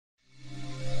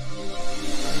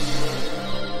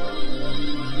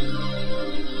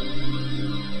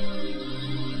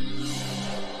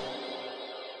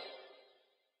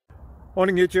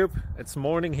Morning YouTube, it's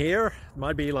morning here. It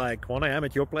might be like 1 a.m.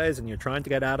 at your place and you're trying to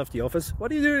get out of the office.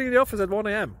 What are you doing in the office at 1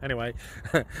 a.m? Anyway,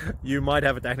 you might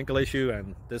have a technical issue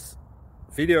and this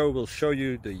video will show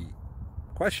you the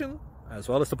question as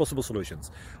well as the possible solutions.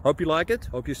 Hope you like it,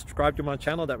 hope you subscribe to my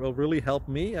channel. That will really help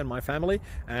me and my family,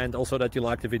 and also that you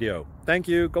like the video. Thank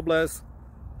you, God bless.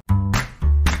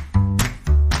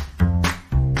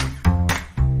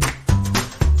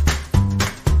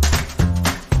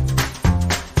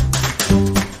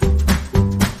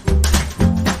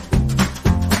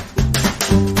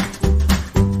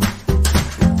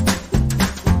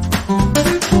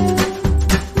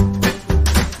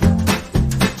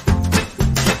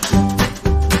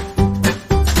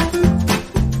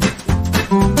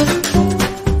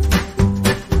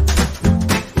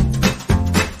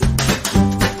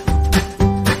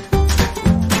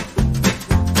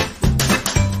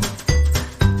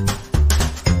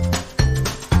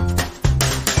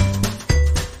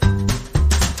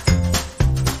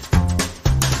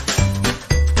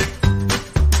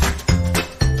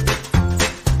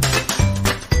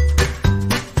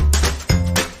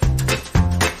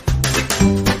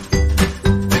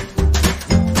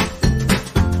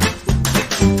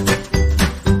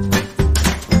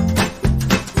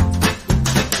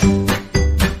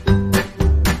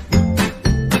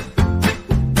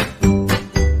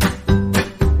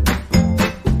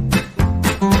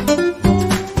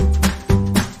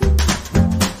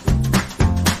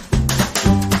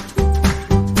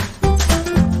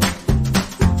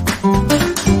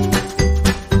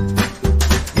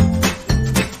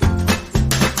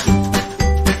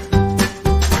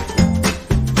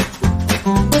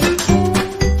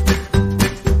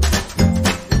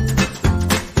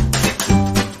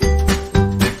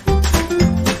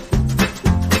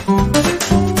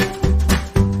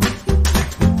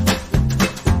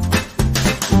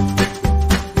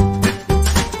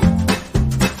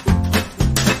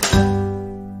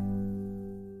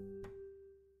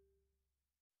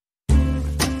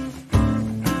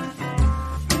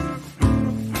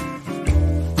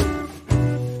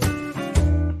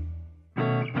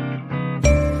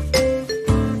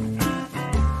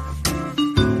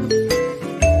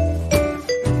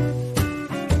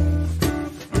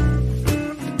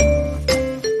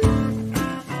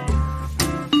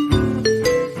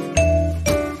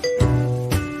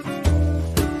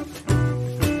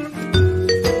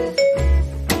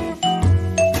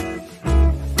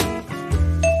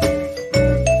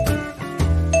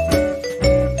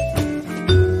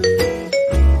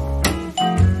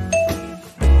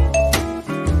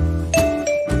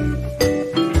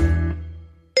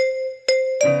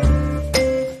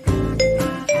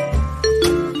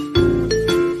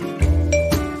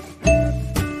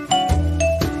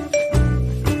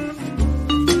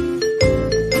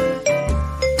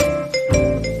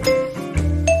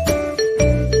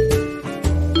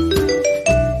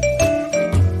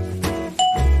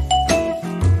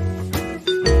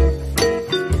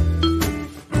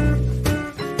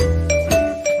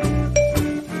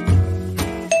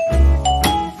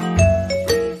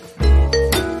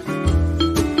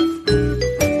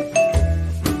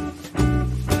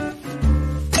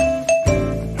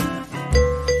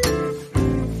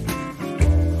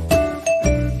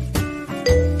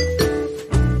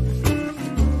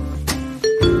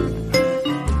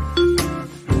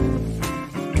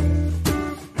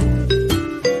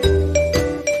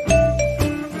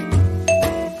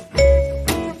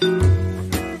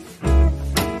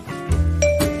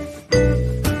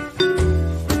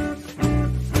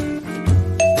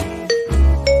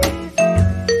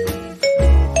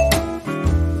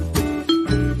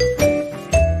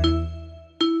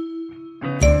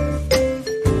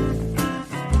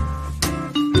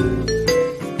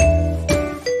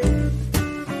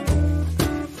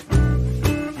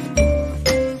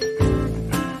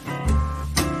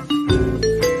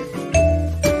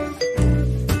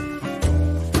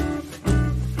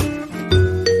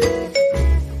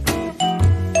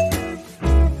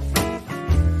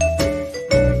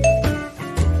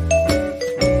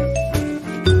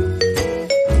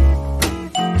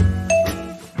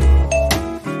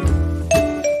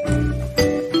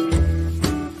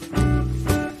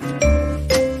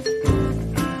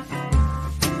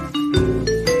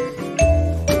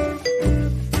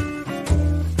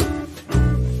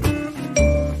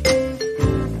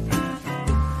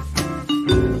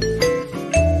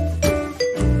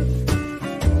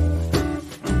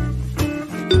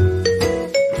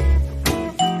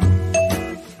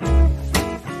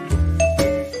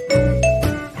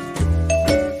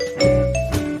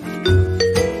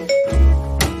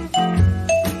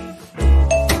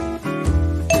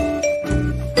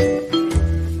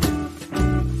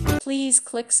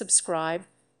 click subscribe.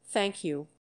 Thank you.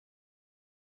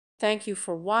 Thank you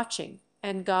for watching,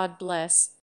 and God bless.